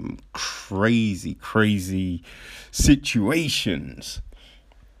some crazy situations.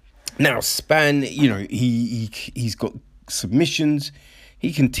 Now, Spann, he's got submissions.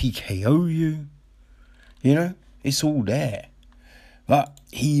 He can TKO you. It's all there. But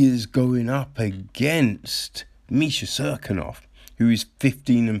he is going up against Misha Cirkunov, who is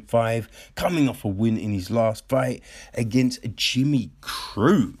 15-5, coming off a win in his last fight against Jimmy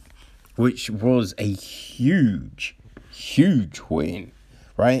Crute, which was a huge win,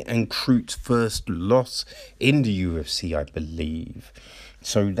 right? And Crute's first loss in the UFC, I believe.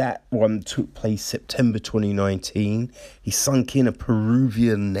 So that one took place September 2019. He sunk in a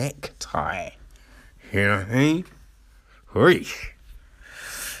Peruvian necktie. You know what I mean?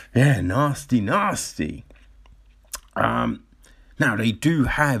 Yeah, nasty. Now, they do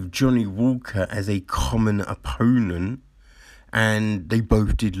have Johnny Walker as a common opponent, and they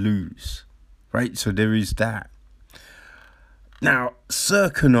both did lose, right? So there is that. Now,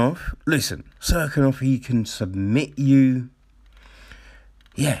 Cirkunov, he can submit you.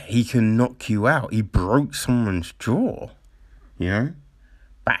 Yeah, he can knock you out. He broke someone's jaw,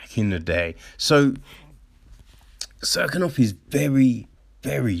 back in the day. So Cirkunov is very,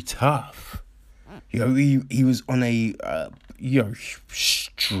 very tough. He was on a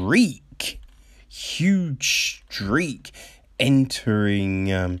huge streak entering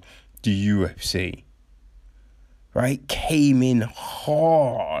the UFC. Right, came in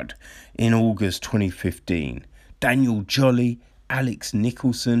hard in August 2015. Daniel Jolly, Alex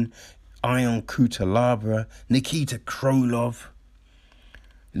Nicholson, Ion Cutelaba, Nikita Krylov.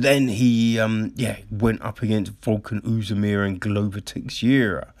 Then he went up against Volkan Oezdemir and Glover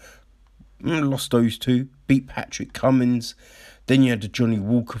Teixeira. Lost those two. Beat Patrick Cummins. Then you had the Johnny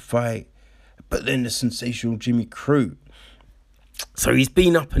Walker fight. But then the sensational Jimmy Crute. So he's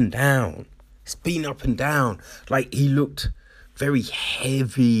been up and down. Like, he looked very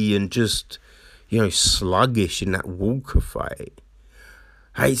heavy and just, sluggish in that Walker fight.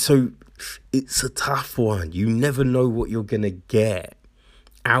 Hey, so it's a tough one. You never know what you're going to get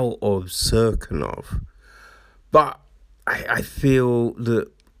out of Cirkunov. But I feel that,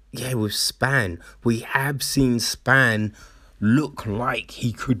 with Spann, we have seen Spann look like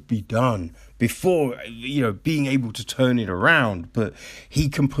he could be done before, being able to turn it around. But he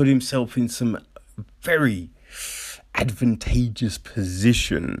can put himself in some very advantageous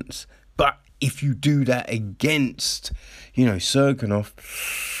positions. But if you do that against, Serkinov,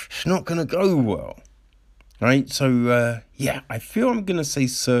 it's not going to go well. Right? So, I feel I'm going to say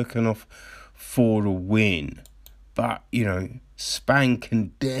Serkinov for the win. But, Spann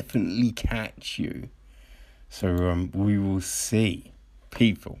can definitely catch you. So, we will see,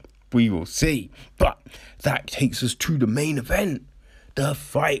 people. We will see. But that takes us to the main event. The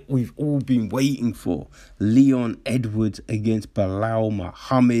fight we've all been waiting for. Leon Edwards against Belal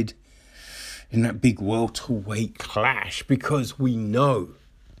Muhammad in that big welterweight clash. Because we know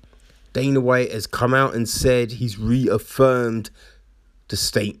Dana White has come out and said he's reaffirmed the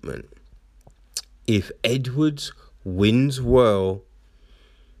statement. If Edwards wins well,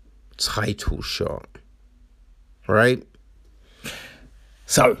 title shot. Right?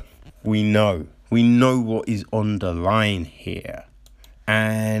 So, we know what is on the line here.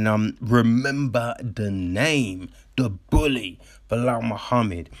 And remember the name, the bully, Belal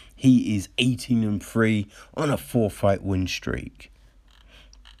Muhammad. He is 18-3 on a 4-fight win streak.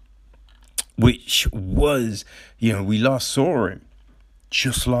 Which was, we last saw him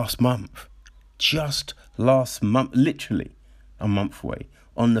just last month. Literally a month away.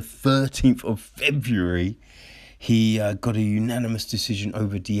 On the 13th of February, he got a unanimous decision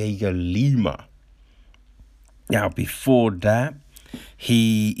over Diego Lima. Now, before that,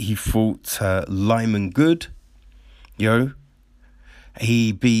 he fought Lyman Good.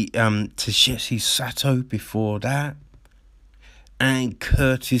 He beat Takeshi Sato before that. And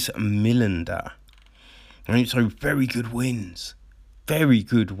Curtis Millender. And so very good wins. Very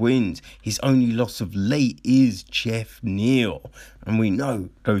good wins. His only loss of late is Jeff Neal. And we know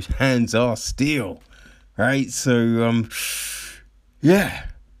those hands are steel. Right? So,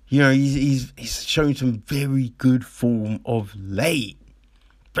 he's shown some very good form of late.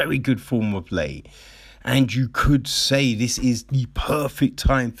 Very good form of late. And you could say this is the perfect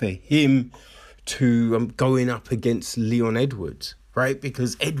time for him to going up against Leon Edwards, right?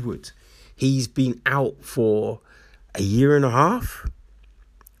 Because Edwards, he's been out for a year and a half,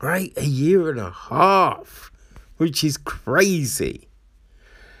 right? A year and a half, which is crazy.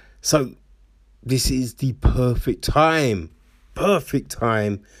 So this is the perfect time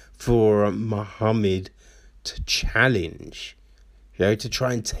for Muhammad to challenge, to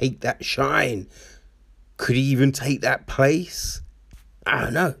try and take that shine. Could he even take that place? I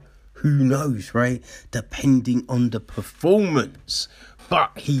don't know. Who knows, right? Depending on the performance.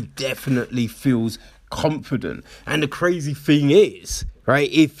 But he definitely feels confident. And the crazy thing is,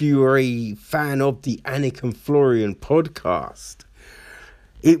 right, if you are a fan of the Anik and Florian podcast,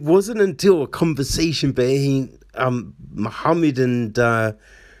 it wasn't until a conversation between Muhammad and,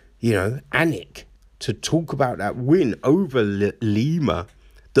 Anik to talk about that win over Lima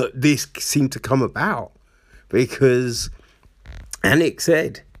that this seemed to come about. Because Anik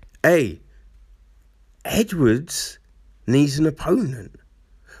said, hey, Edwards needs an opponent.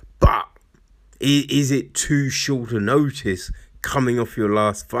 But is it too short a notice coming off your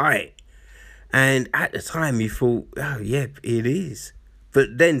last fight? And at the time you thought, oh yeah, it is.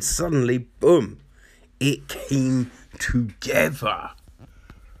 But then suddenly, boom, it came together.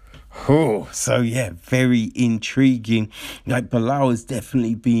 Oh, so yeah, very intriguing. Like Belal has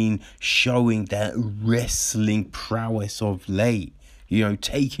definitely been showing that wrestling prowess of late.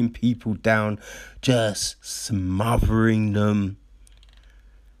 Taking people down, just smothering them.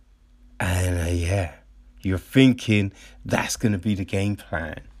 And you're thinking that's going to be the game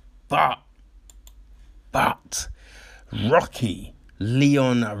plan. But,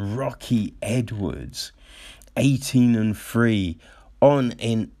 Leon Rocky Edwards, 18-3 on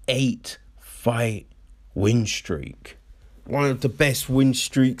an 8-fight win streak. One of the best win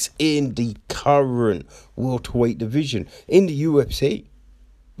streaks in the current welterweight division in the UFC.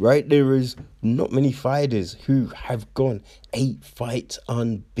 Right? There is not many fighters who have gone 8 fights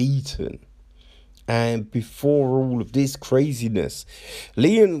unbeaten. And before all of this craziness,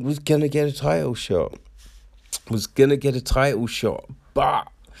 Leon was going to get a title shot. But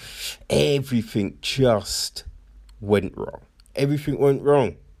everything just went wrong. Everything went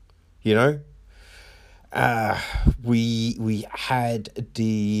wrong. We had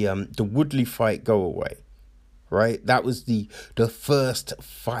the Woodley fight go away, right? That was the first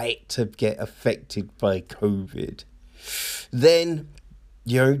fight to get affected by COVID. Then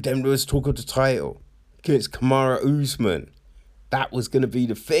there was talk of the title against Kamaru Usman. That was going to be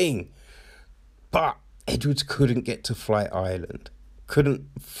the thing. But Edwards couldn't get to Fight Island. Couldn't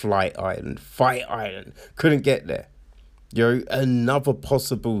get there. Another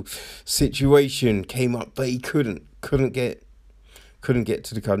possible situation came up, but he couldn't get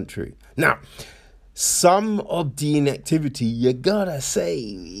to the country. Now, some of the inactivity, you gotta say,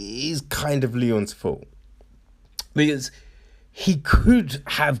 is kind of Leon's fault. Because he could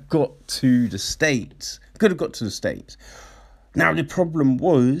have got to the States. Now, the problem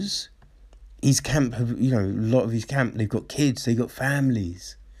was, his camp, a lot of his camp, they've got kids, they've got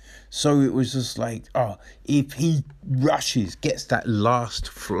families. So it was just like, if he rushes, gets that last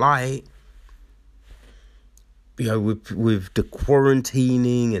flight, with the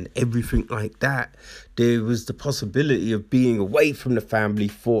quarantining and everything like that, there was the possibility of being away from the family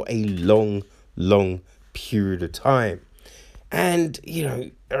for a long, long period of time. And,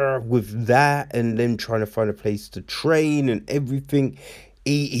 with that and them trying to find a place to train and everything,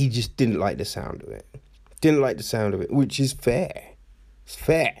 he just didn't like the sound of it. Which is fair. It's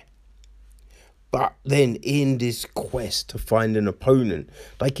fair. But then in this quest to find an opponent,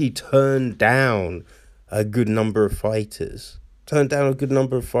 like he turned down a good number of fighters,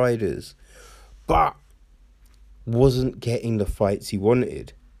 but wasn't getting the fights he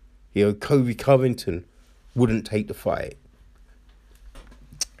wanted. Colby Covington wouldn't take the fight.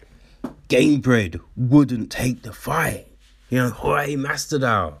 Gamebred wouldn't take the fight. Jorge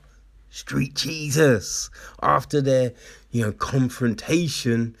Masvidal, Street Jesus. After their,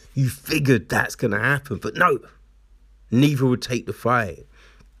 confrontation, you figured that's going to happen. But no, neither would take the fight.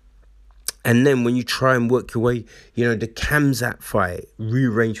 And then when you try and work your way, the Khamzat fight,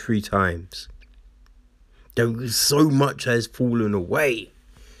 rearranged 3 times. There was so much has fallen away.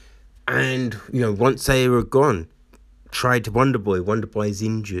 And, once they were gone, tried to Wonderboy's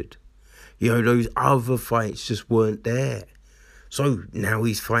injured. Those other fights just weren't there. So now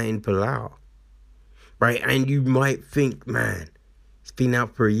he's fighting Belal. Right? And you might think, man, it's been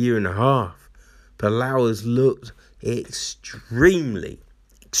out for a year and a half. Belal has looked extremely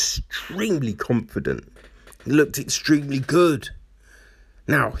confident. He looked extremely good.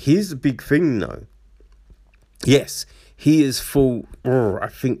 Now, here's the big thing, though. Yes, he has fought, I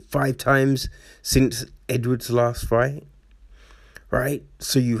think, 5 times since Edwards' last fight. Right?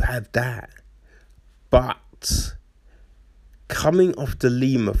 So you have that. But coming off the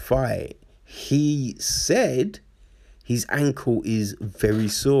Lima fight, he said his ankle is very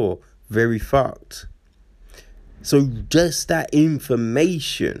sore, very fucked. So just that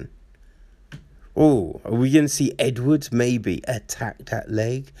information. Are we going to see Edwards maybe attack that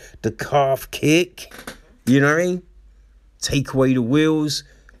leg? The calf kick? You know what I mean? Take away the wheels,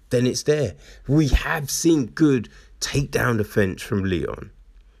 then it's there. We have seen good takedown defense from Leon.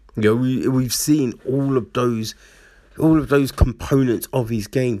 We've seen all of those components of his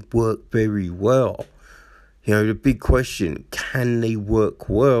game work very well. The big question, can they work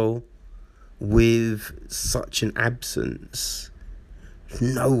well with such an absence?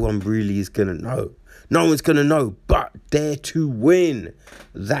 No one really is going to know. No one's going to know, but dare to win.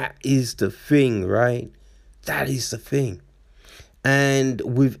 That is the thing, right? That is the thing. And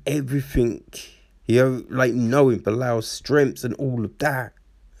with everything, knowing Belal's strengths and all of that,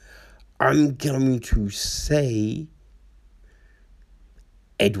 I'm going to say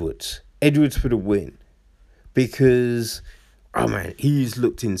Edwards. Edwards for the win. Because, he's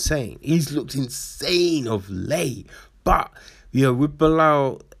looked insane. He's looked insane of late. But, with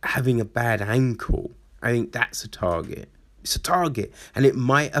Belal having a bad ankle, I think that's a target. It's a target. And it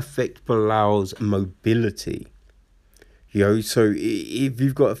might affect Belal's mobility. So if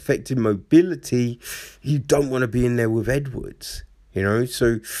you've got affected mobility, you don't want to be in there with Edwards.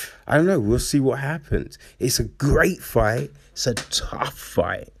 So I don't know. We'll see what happens. It's a great fight. It's a tough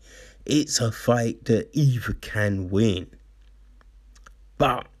fight. It's a fight that either can win.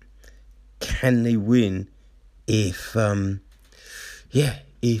 But can they win if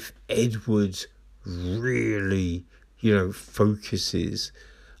Edwards really, focuses,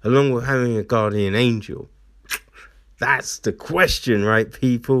 along with having a guardian angel? That's the question, right,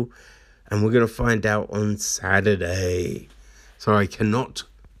 people? And we're going to find out on Saturday. So I cannot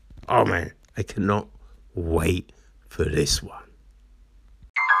wait for this one.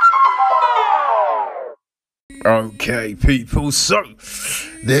 Okay, people, so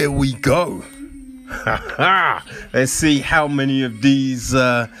there we go. Let's see how many of these,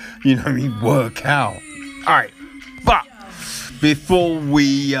 work out. All right, but before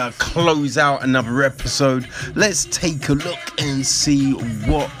we close out another episode, let's take a look and see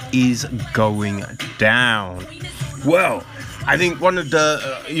what is going down. Well, I think one of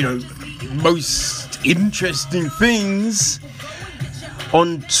the, most interesting things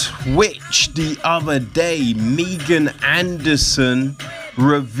on Twitch the other day, Megan Anderson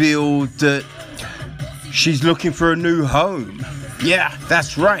revealed that she's looking for a new home. Yeah,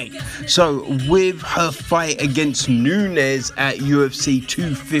 that's right. So with her fight against Nunes at UFC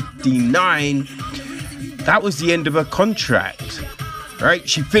 259, that was the end of her contract. Right?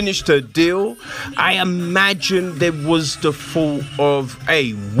 She finished her deal. I imagine there was the thought of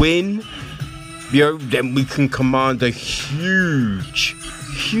a win. Then we can command a huge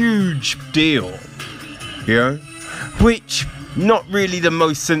deal. Which not really the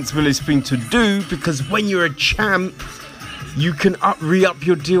most sensiblest thing to do, because when you're a champ, you can re-up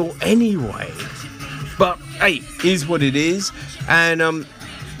your deal anyway. But hey, is what it is. And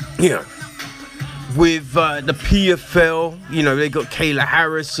with the PFL, they got Kayla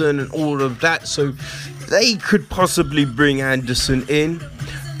Harrison and all of that, so they could possibly bring Anderson in.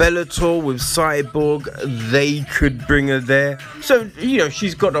 Bellator with Cyborg, they could bring her there. So,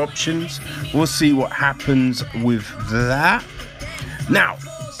 she's got options. We'll see what happens with that. Now,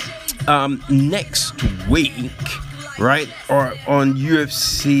 next week, right, or on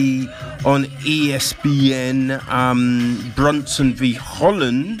UFC, on ESPN, Brunson v.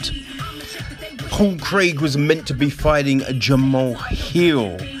 Holland, Paul Craig was meant to be fighting Jamal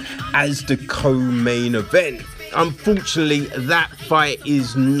Hill as the co-main event. Unfortunately, that fight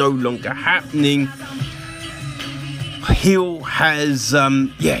is no longer happening. Hill has,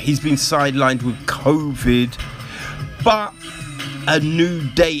 he's been sidelined with COVID, but a new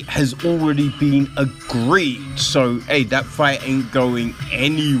date has already been agreed. So, hey, that fight ain't going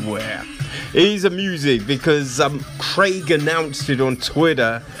anywhere. It is amusing because Craig announced it on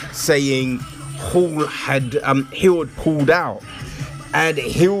Twitter saying Hill had pulled out, and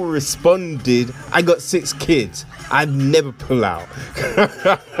Hill responded, "I got 6 kids. I'd never pull out."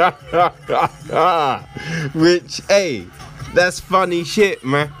 Which, hey, that's funny shit,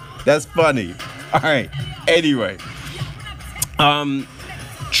 man. That's funny. All right. Anyway,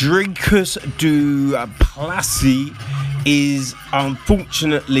 Dricus du Plessis is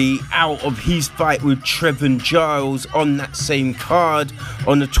unfortunately out of his fight with Trevin Giles on that same card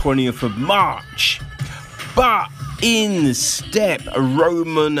on the 20th of March. But instead,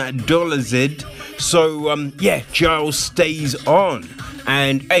 Roman Dolezid. So, Giles stays on.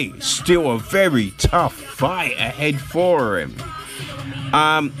 And, hey, still a very tough fight ahead for him.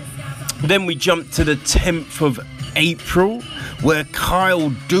 Then we jump to the 10th of April, where Kyle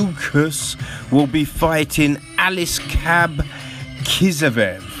Dukas will be fighting Alice Cab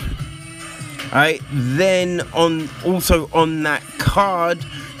Kizaev. Right, then also on that card,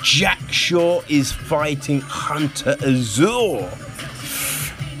 Jack Shaw is fighting Hunter Azure.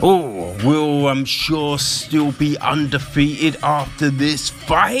 Oh, will Shaw still be undefeated after this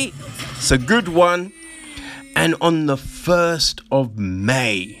fight? It's a good one. And on the 1st of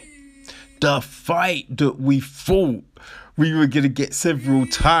May, the fight that we thought we were going to get several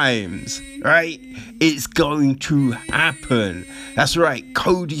times, right? It's going to happen. That's right,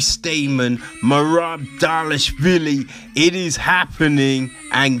 Cody Stamann, Merab Dvalishvili. It is happening,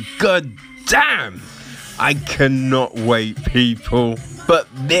 and god damn, I cannot wait, people. But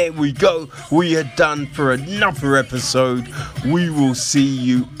there we go. We are done for another episode. We will see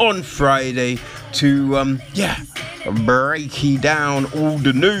you on Friday to, break down all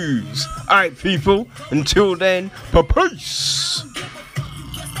the news. All right, people. Until then, peace.